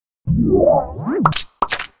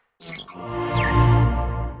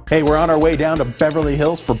Hey, we're on our way down to Beverly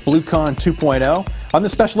Hills for Blu-Con 2.0. On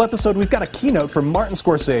this special episode, we've got a keynote from Martin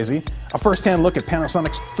Scorsese, a first-hand look at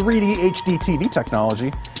Panasonic's 3D HD TV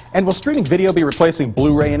technology, and will streaming video be replacing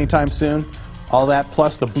Blu-ray anytime soon? All that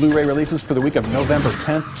plus the Blu-ray releases for the week of November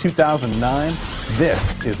 10th, 2009.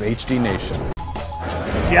 This is HD Nation.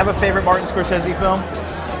 Do you have a favorite Martin Scorsese film?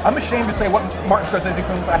 I'm ashamed to say what Martin Scorsese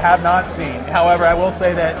films I have not seen. However, I will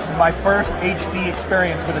say that my first HD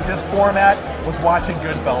experience with a disc format was watching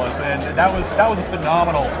Goodfellas, and that was a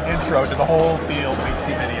phenomenal intro to the whole field of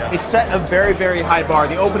HD video. It set a very, very high bar.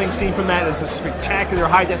 The opening scene from that is a spectacular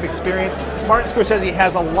high-def experience. Martin Scorsese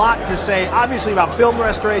has a lot to say, obviously, about film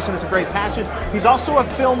restoration. It's a great passion. He's also a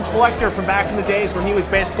film collector from back in the days when he was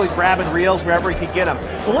basically grabbing reels wherever he could get them.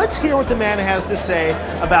 But let's hear what the man has to say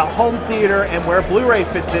about home theater and where Blu-ray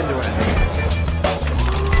fits into it.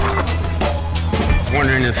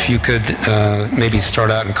 Wondering if you could maybe start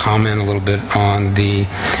out and comment a little bit on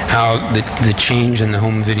how the change in the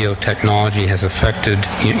home video technology has affected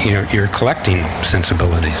your collecting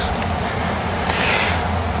sensibilities.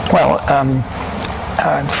 Well,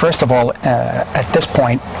 first of all, at this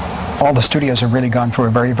point, all the studios have really gone through a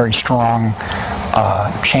very, very strong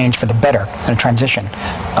change for the better and a transition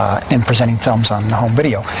in presenting films on home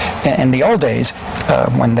video. In the old days,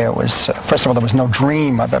 when there was, first of all, there was no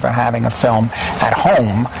dream of ever having a film at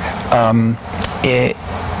home,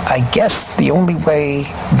 I guess the only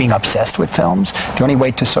way, being obsessed with films, the only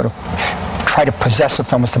way to sort of try to possess a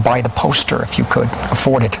film was to buy the poster if you could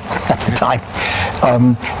afford it at the time.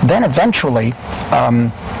 Then eventually,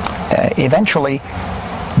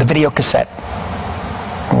 the video cassette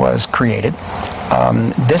was created.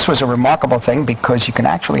 This was a remarkable thing because you can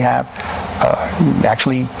actually have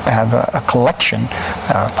a collection,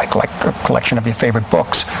 like a collection of your favorite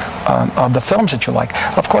books, of the films that you like.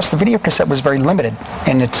 Of course, the video cassette was very limited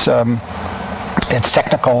in its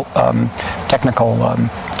technical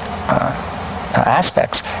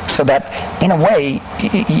aspects, so that in a way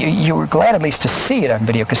you were glad at least to see it on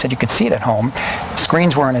video cassette. You could see it at home.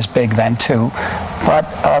 Screens weren't as big then too, but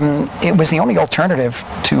it was the only alternative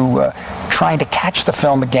to trying to catch the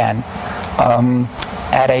film again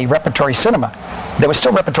at a repertory cinema. There were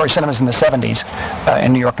still repertory cinemas in the 70s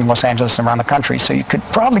in New York and Los Angeles and around the country, so you could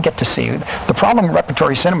probably get to see it. The problem with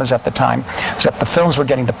repertory cinemas at the time was that the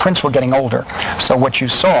prints were getting older. So what you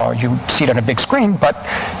saw, you see it on a big screen, but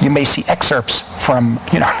you may see excerpts from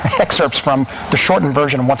the shortened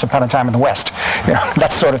version of Once Upon a Time in the West,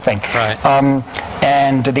 that sort of thing. Right.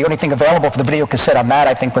 And the only thing available for the video cassette on that,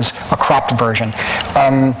 I think, was a cropped version.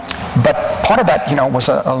 But part of that, was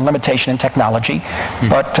a limitation in technology.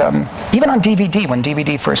 But even on DVD, when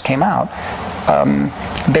DVD first came out,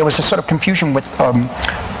 there was a sort of confusion with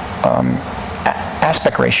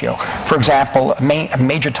aspect ratio. For example, a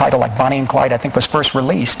major title like Bonnie and Clyde, I think, was first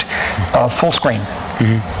released full screen.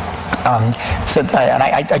 And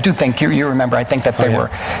I do think, you remember, I think that there were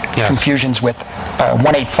confusions with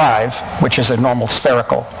 185, which is a normal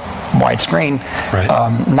spherical widescreen,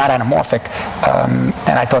 not anamorphic,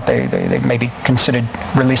 and I thought they maybe considered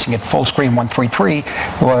releasing it full screen 133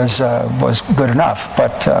 was good enough,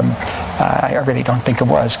 but I really don't think it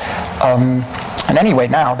was. And anyway,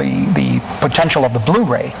 now the potential of the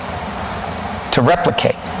Blu-ray to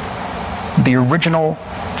replicate the original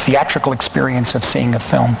theatrical experience of seeing a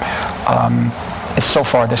film is, so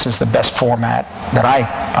far, this is the best format that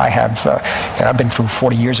I have. I've been through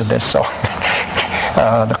 40 years of this, so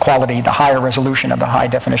the quality, the higher resolution of the high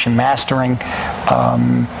definition mastering,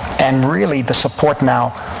 and really the support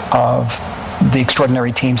now of the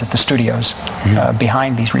extraordinary teams at the studios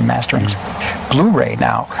behind these remasterings. Blu-ray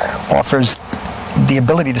now offers the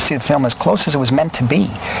ability to see the film as close as it was meant to be.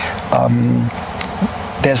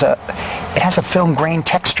 It has a film grain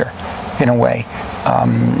texture, in a way,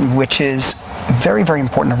 which is very, very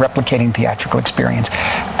important to replicating theatrical experience.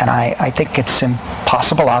 And I think it's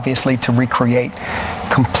impossible, obviously, to recreate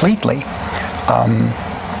completely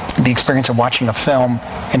the experience of watching a film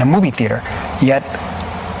in a movie theater. Yet,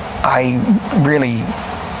 I really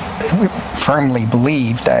firmly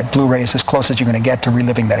believe that Blu-ray is as close as you're going to get to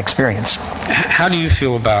reliving that experience. How do you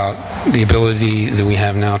feel about the ability that we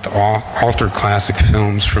have now to alter classic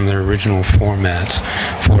films from their original formats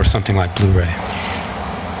for something like Blu-ray?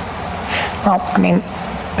 Well, I mean,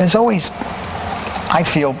 there's always, I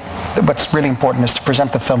feel, what's really important is to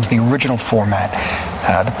present the films in the original format,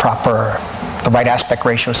 the right aspect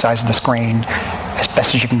ratio, size of the screen, as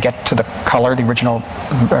best as you can get to the color, the original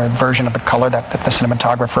version of the color that the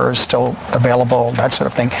cinematographer is still available, that sort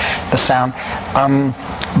of thing, the sound.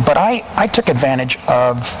 But I took advantage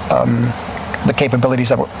of the capabilities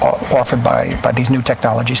that were offered by these new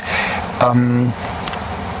technologies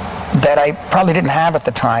that I probably didn't have at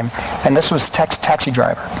the time, and this was Taxi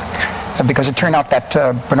Driver, because it turned out that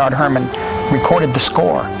Bernard Herrmann recorded the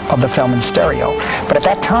score of the film in stereo. But at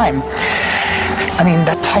that time, I mean,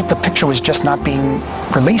 that type of picture was just not being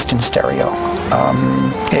released in stereo.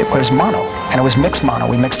 It was mono, and it was mixed mono.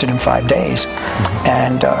 We mixed it in 5 days,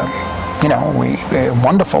 and you know, a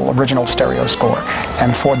wonderful original stereo score.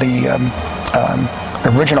 And for the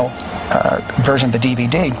original version of the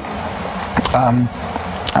DVD,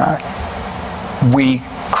 we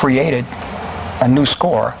created a new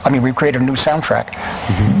score. I mean, we created a new soundtrack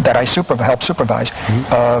that I helped supervise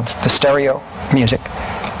of the stereo music,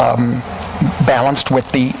 balanced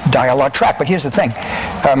with the dialogue track. But here's the thing: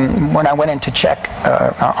 when I went in to check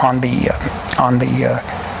on the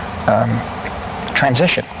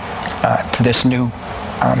transition to this new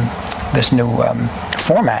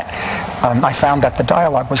format, I found that the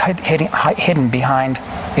dialogue was hidden behind,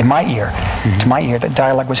 in my ear, to my ear, the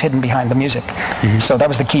dialogue was hidden behind the music. So that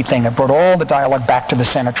was the key thing. I brought all the dialogue back to the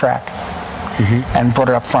center track and brought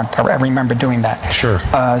it up front. I remember doing that. Sure.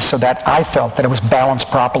 So that I felt that it was balanced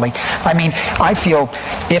properly. I mean, I feel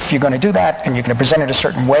if you're going to do that and you're going to present it a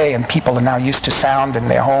certain way, and people are now used to sound in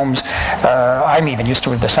their homes, I'm even used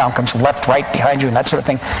to it, the sound comes left, right, behind you, and that sort of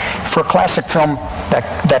thing. For a classic film,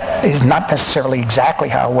 that is not necessarily exactly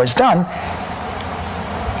how it was done,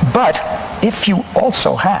 but if you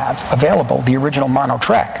also have available the original mono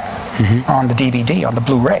track on the DVD, on the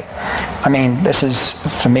Blu-ray, I mean, this is,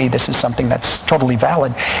 for me, this is something that's totally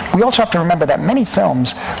valid. We also have to remember that many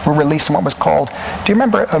films were released in what was called, do you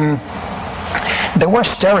remember, there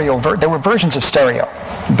were versions of stereo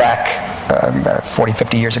back 40,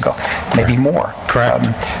 50 years ago, maybe more. Correct.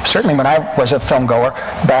 Certainly when I was a film goer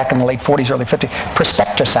back in the late 40s, early 50s,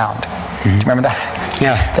 Prospector sound. Do you remember that?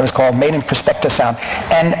 Yeah. That was called Made in Prospector sound.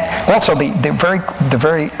 And also the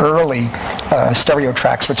very early stereo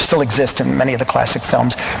tracks, which still exist in many of the classic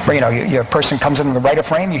films, where, you know, your person comes in the right of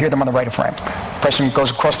frame, you hear them on the right of frame. The person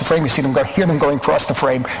goes across the frame, you see them hear them going across the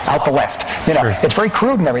frame out the left. You know, it's very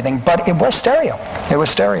crude and everything, but it was stereo. It was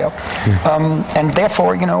stereo. And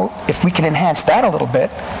therefore, you know, if we can enhance that a little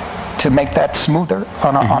bit to make that smoother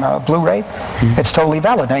on a Blu-ray, it's totally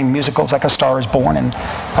valid. I mean, musicals like A Star Is Born and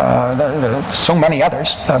so many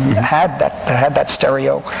others had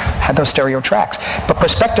those stereo tracks. But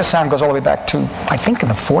Prospector sound goes all the way back to, I think, in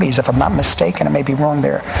the 40s, if I'm not mistaken. I may be wrong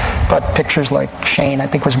there. But pictures like Shane, I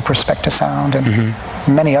think, was in Prospector sound, and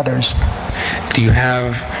many others. Do you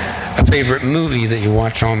have a favorite movie that you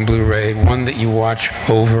watch on Blu-ray, one that you watch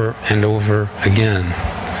over and over again?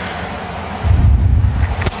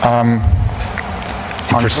 And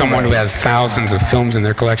for someone who has thousands of films in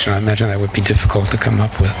their collection, I imagine that would be difficult to come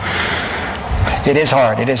up with. It is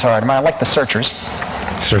hard. It is hard. I mean, I like The Searchers.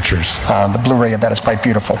 The Blu-ray of that is quite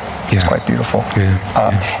beautiful. It's quite beautiful.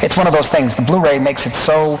 It's one of those things. The Blu-ray makes it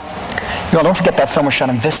so, you know, don't forget that film was shot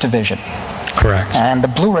in VistaVision. Correct. And the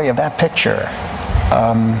Blu-ray of that picture,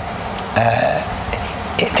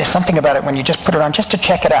 there's something about it when you just put it on just to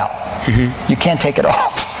check it out. You can't take it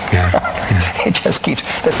off. It just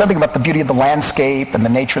keeps, there's something about the beauty of the landscape and the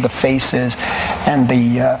nature of the faces and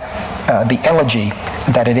the elegy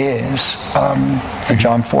that it is,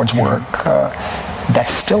 John Ford's work, that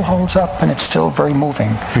still holds up and it's still very moving.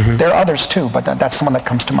 There are others too, but that's the one that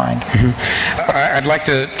comes to mind. I'd like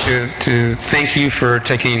to thank you for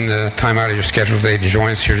taking the time out of your schedule today to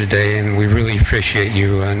join us here today, and we really appreciate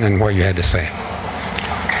you and what you had to say.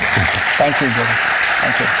 Thank you, Jimmy.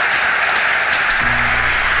 Thank you.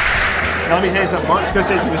 Now, let me tell you something. Martin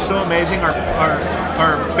Scorsese was so amazing.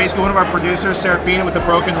 Basically one of our producers, Serafina, with a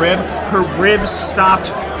broken rib, her ribs stopped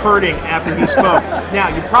hurting after he spoke. Now,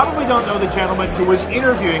 you probably don't know the gentleman who was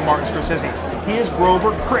interviewing Martin Scorsese. He is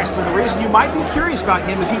Grover Christ, and the reason you might be curious about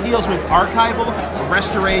him is he deals with archival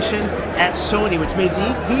restoration at Sony, which means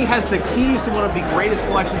he has the keys to one of the greatest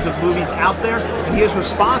collections of movies out there, and he is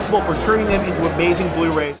responsible for turning them into amazing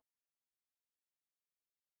Blu-rays.